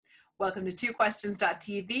Welcome to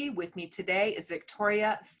TwoQuestions.tv. With me today is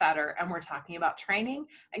Victoria Fetter, and we're talking about training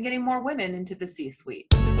and getting more women into the C-suite.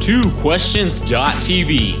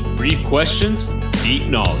 TwoQuestions.tv. Brief questions, deep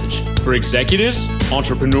knowledge for executives,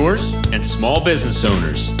 entrepreneurs, and small business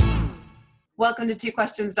owners. Welcome to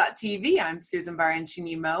TwoQuestions.tv. I'm Susan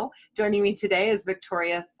Baranchini-Mo. Joining me today is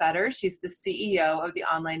Victoria Fetter. She's the CEO of the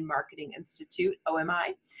Online Marketing Institute,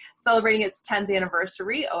 OMI. Celebrating its 10th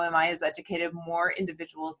anniversary, OMI has educated more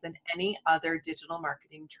individuals than any other digital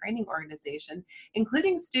marketing training organization,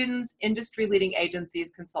 including students, industry-leading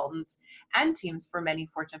agencies, consultants, and teams for many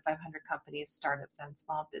Fortune 500 companies, startups, and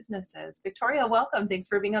small businesses. Victoria, welcome. Thanks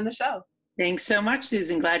for being on the show. Thanks so much,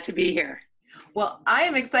 Susan. Glad to be here. Well, I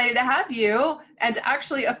am excited to have you and to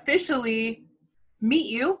actually officially meet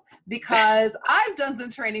you because I've done some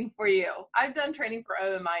training for you. I've done training for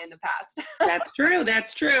OMI in the past. That's true.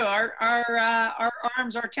 That's true. Our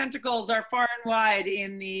arms, our tentacles are far and wide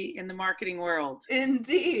in the marketing world.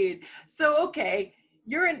 Indeed. So, okay,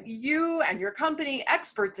 you and your company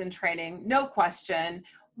experts in training, no question.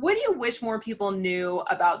 What do you wish more people knew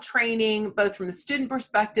about training, both from the student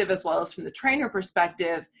perspective as well as from the trainer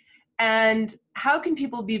perspective? And how can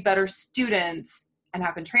people be better students and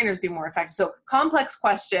how can trainers be more effective? So complex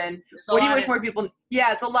question. What do you wish more people?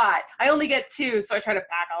 Yeah, it's a lot. I only get two, so I try to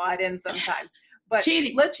pack a lot in sometimes. But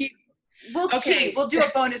cheat. We'll cheat. We'll do a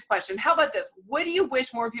bonus question. How about this? What do you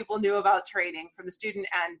wish more people knew about training from the student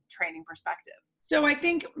and training perspective? So I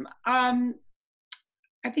think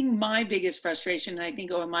my biggest frustration, and I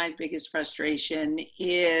think OMI's biggest frustration,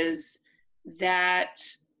 is that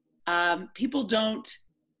people don't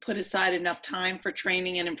put aside enough time for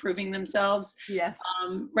training and improving themselves. Yes.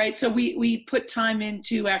 Right. So we put time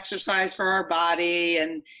into exercise for our body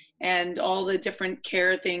and all the different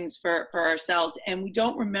care things for ourselves. And we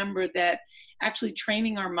don't remember that actually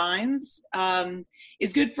training our minds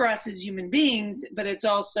is good for us as human beings, but it's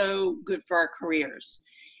also good for our careers.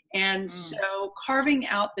 And so carving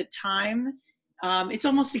out the time, it's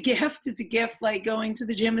almost a gift. It's a gift, like going to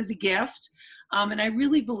the gym is a gift. And I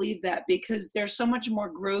really believe that because there's so much more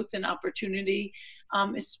growth and opportunity,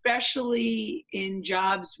 especially in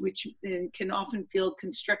jobs which can often feel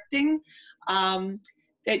constricting,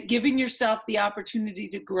 that giving yourself the opportunity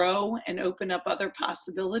to grow and open up other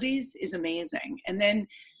possibilities is amazing. And then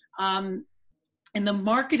in the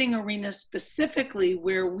marketing arena specifically,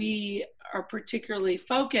 where we are particularly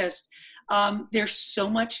focused, there's so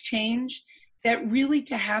much change that really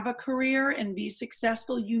to have a career and be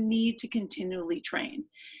successful, you need to continually train.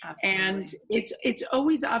 Absolutely. And it's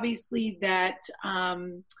always obviously that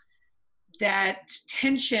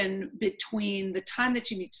tension between the time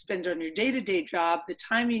that you need to spend on your day-to-day job, the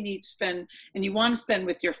time you need to spend and you want to spend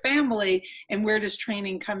with your family, and where does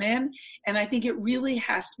training come in? And I think it really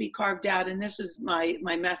has to be carved out. And this is my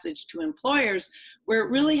message to employers, where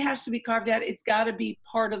it really has to be carved out. It's got to be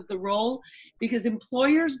part of the role, because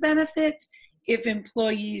employers benefit if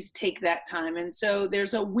employees take that time. And so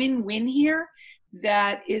there's a win-win here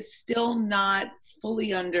that is still not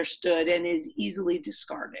fully understood and is easily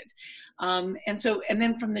discarded. And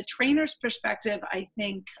then from the trainer's perspective, I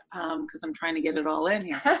think, because I'm trying to get it all in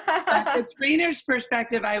here, the trainer's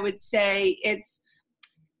perspective, I would say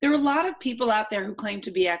there are a lot of people out there who claim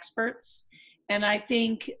to be experts. And I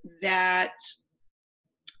think that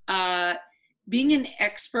being an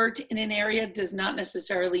expert in an area does not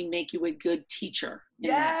necessarily make you a good teacher.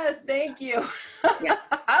 Yes, thank you. Yeah.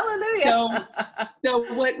 Hallelujah.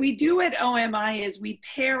 So what we do at OMI is we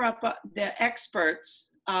pair up the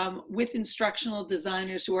experts with instructional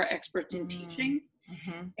designers who are experts in teaching.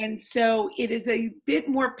 Mm-hmm. And so it is a bit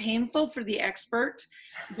more painful for the expert,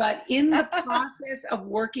 but in the process of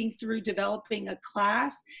working through developing a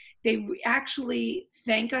class, they actually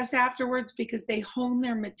thank us afterwards because they hone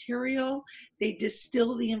their material, they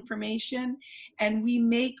distill the information, and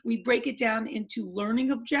we break it down into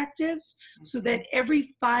learning objectives so that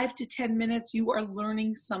every 5 to 10 minutes you are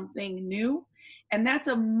learning something new. And that's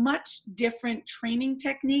a much different training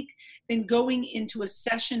technique than going into a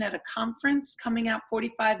session at a conference, coming out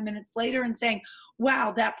 45 minutes later and saying,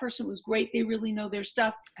 wow, that person was great. They really know their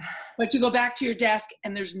stuff. But you go back to your desk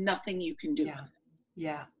and there's nothing you can do.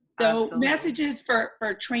 Yeah. So absolutely. Messages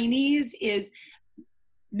for trainees is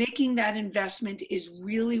making that investment is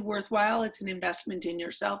really worthwhile. It's an investment in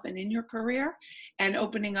yourself and in your career and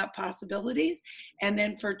opening up possibilities. And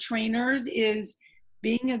then for trainers is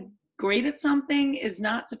being great at something is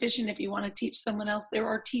not sufficient if you want to teach someone else. There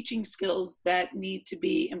are teaching skills that need to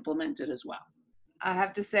be implemented as well. I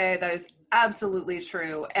have to say that is absolutely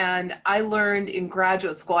true. And I learned in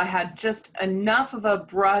graduate school, I had just enough of a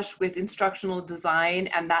brush with instructional design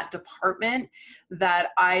and that department that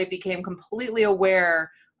I became completely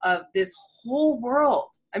aware of this whole world.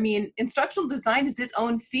 I mean, instructional design is its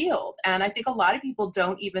own field. And I think a lot of people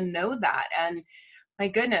don't even know that. And my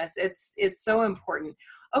goodness, it's so important.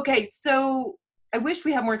 Okay, so I wish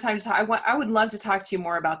we had more time to talk. I would love to talk to you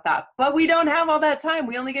more about that, but we don't have all that time.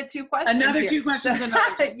 We only get 2 questions. Another 2 questions.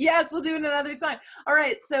 Yes, we'll do it another time. All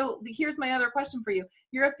right. So here's my other question for you.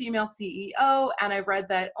 You're a female CEO, and I've read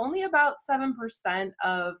that only about 7%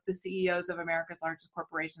 of the CEOs of America's largest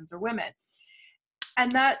corporations are women.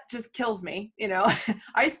 And that just kills me. You know,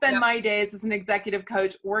 I spend my days as an executive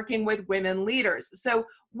coach working with women leaders. So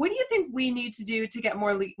what do you think we need to do to get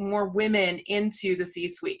more women into the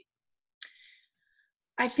C-suite?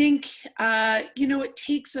 I think, it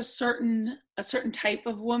takes a certain type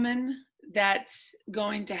of woman that's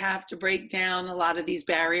going to have to break down a lot of these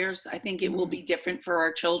barriers. I think it will be different for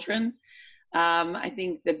our children. I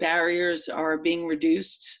think the barriers are being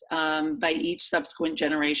reduced by each subsequent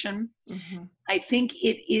generation. Mm-hmm. I think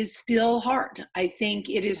it is still hard. I think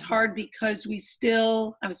it is hard because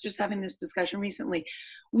I was just having this discussion recently,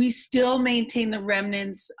 we still maintain the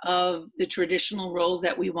remnants of the traditional roles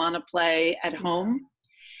that we want to play at home.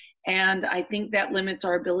 And I think that limits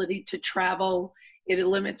our ability to travel. It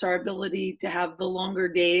limits our ability to have the longer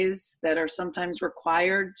days that are sometimes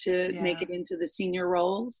required to make it into the senior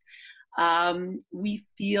roles. We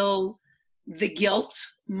feel the guilt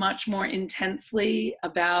much more intensely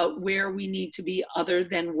about where we need to be other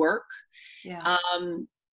than work. Yeah.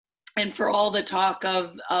 And for all the talk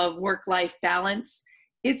of work-life balance,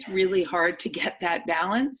 it's really hard to get that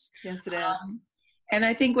balance. Yes, it is. And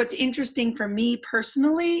I think what's interesting for me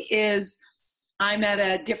personally is I'm at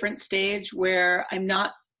a different stage where I'm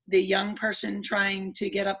not the young person trying to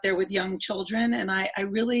get up there with young children. And I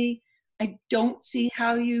don't see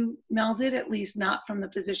how you meld it, at least not from the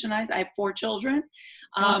position I have 4 children.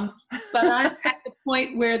 But I'm at the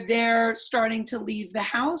point where they're starting to leave the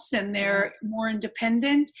house and they're more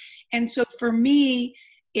independent. And so for me,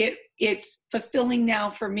 it's fulfilling now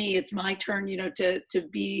for me. It's my turn,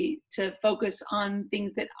 to focus on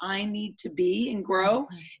things that I need to be and grow.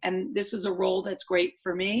 Mm-hmm. And this is a role that's great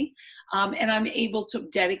for me. And I'm able to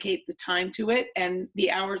dedicate the time to it. And the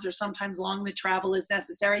hours are sometimes long. The travel is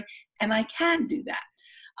necessary. And I can do that.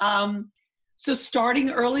 So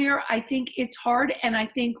starting earlier, I think it's hard. And I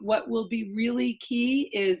think what will be really key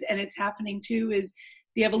is, and it's happening too, is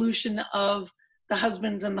the evolution of the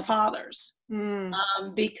husbands and the fathers.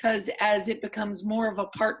 Because as it becomes more of a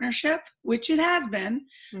partnership, which it has been,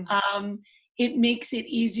 it makes it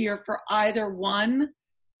easier for either one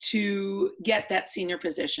to get that senior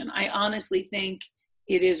position. I honestly think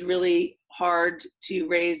it is really hard to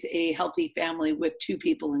raise a healthy family with 2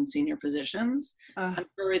 people in senior positions. I'm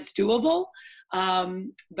sure it's doable,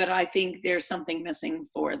 but I think there's something missing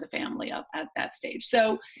for the family up at that stage.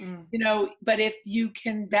 So, but if you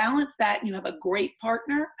can balance that and you have a great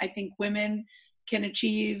partner, I think women can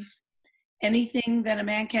achieve anything that a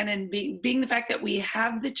man can. And being the fact that we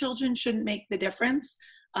have the children shouldn't make the difference.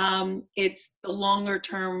 It's the longer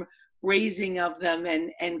term raising of them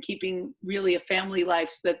and keeping really a family life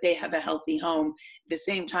so that they have a healthy home at the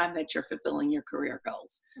same time that you're fulfilling your career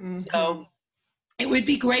goals. Mm-hmm. So it would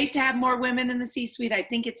be great to have more women in the C-suite. I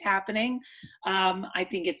think it's happening. I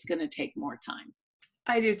think it's going to take more time.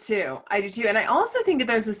 I do too. And I also think that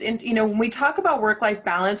there's this, when we talk about work-life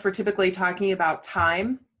balance, we're typically talking about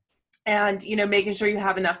time and, making sure you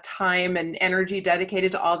have enough time and energy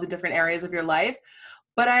dedicated to all the different areas of your life.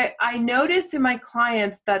 But I notice in my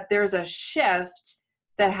clients that there's a shift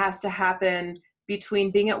that has to happen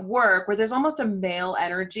between being at work where there's almost a male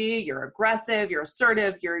energy. You're aggressive, you're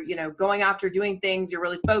assertive, you're, going after doing things, you're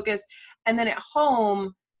really focused. And then at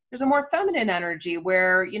home, there's a more feminine energy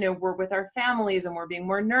where, we're with our families and we're being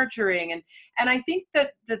more nurturing. And I think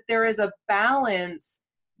that there is a balance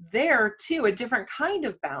there too, a different kind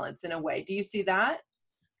of balance in a way. Do you see that?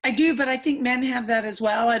 I do, but I think men have that as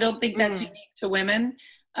well. I don't think that's unique to women.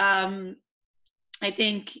 I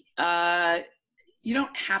think you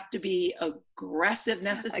don't have to be aggressive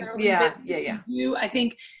necessarily. Yeah. I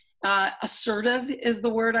think assertive is the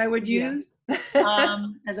word I would use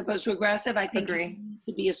as opposed to aggressive. I think you need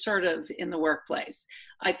to be assertive in the workplace.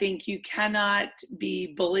 I think you cannot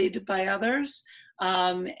be bullied by others.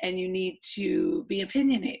 And you need to be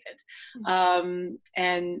opinionated,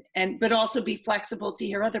 but also be flexible to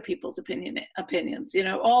hear other people's opinions,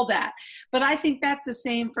 all that. But I think that's the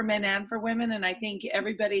same for men and for women. And I think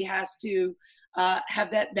everybody has to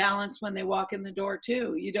have that balance when they walk in the door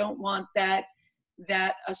too. You don't want that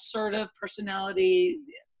that assertive personality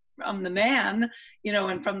from the man,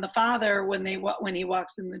 and from the father when he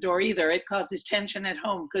walks in the door either. It causes tension at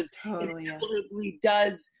home because it absolutely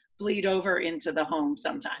does bleed over into the home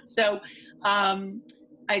sometimes. So I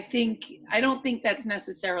don't think that's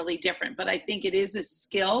necessarily different, but I think it is a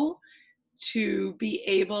skill to be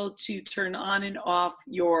able to turn on and off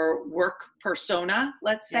your work persona,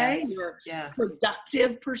 let's say, your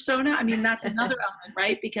productive persona. I mean, that's another element,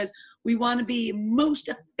 right? Because we want to be most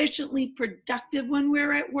efficiently productive when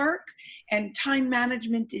we're at work, and time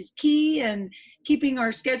management is key, and keeping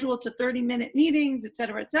our schedule to 30-minute meetings, et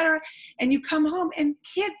cetera, et cetera. And you come home and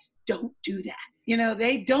kids don't do that.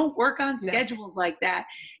 They don't work on schedules like that.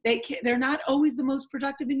 They're not always the most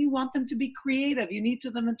productive, and you want them to be creative. You need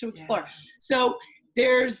them to explore. Yeah. So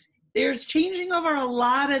there's changing over a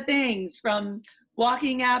lot of things from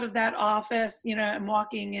walking out of that office, and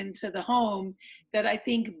walking into the home, that I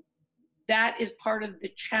think that is part of the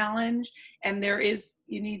challenge. And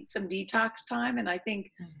you need some detox time. And I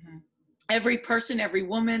think every person, every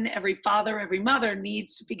woman, every father, every mother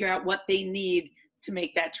needs to figure out what they need to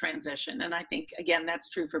make that transition. And I think, again, that's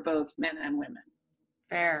true for both men and women.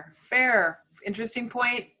 Fair. Interesting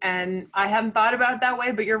point. And I hadn't thought about it that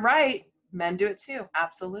way, but you're right. Men do it too.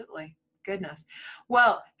 Absolutely. Goodness.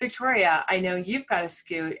 Well, Victoria, I know you've got to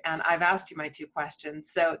scoot, and I've asked you my 2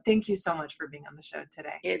 questions. So thank you so much for being on the show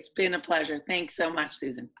today. It's been a pleasure. Thanks so much,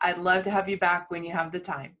 Susan. I'd love to have you back when you have the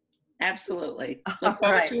time. Absolutely. Look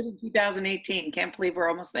forward to it in 2018. Can't believe we're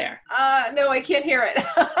almost there. No, I can't hear it.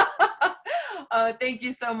 Thank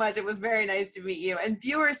you so much. It was very nice to meet you. And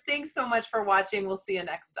viewers, thanks so much for watching. We'll see you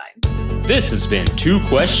next time. This has been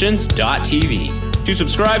twoquestions.tv. To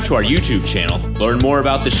subscribe to our YouTube channel, learn more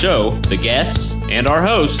about the show, the guests, and our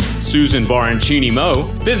host, Susan Baroncini Moe,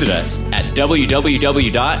 visit us at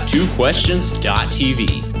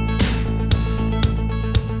www.twoquestions.tv.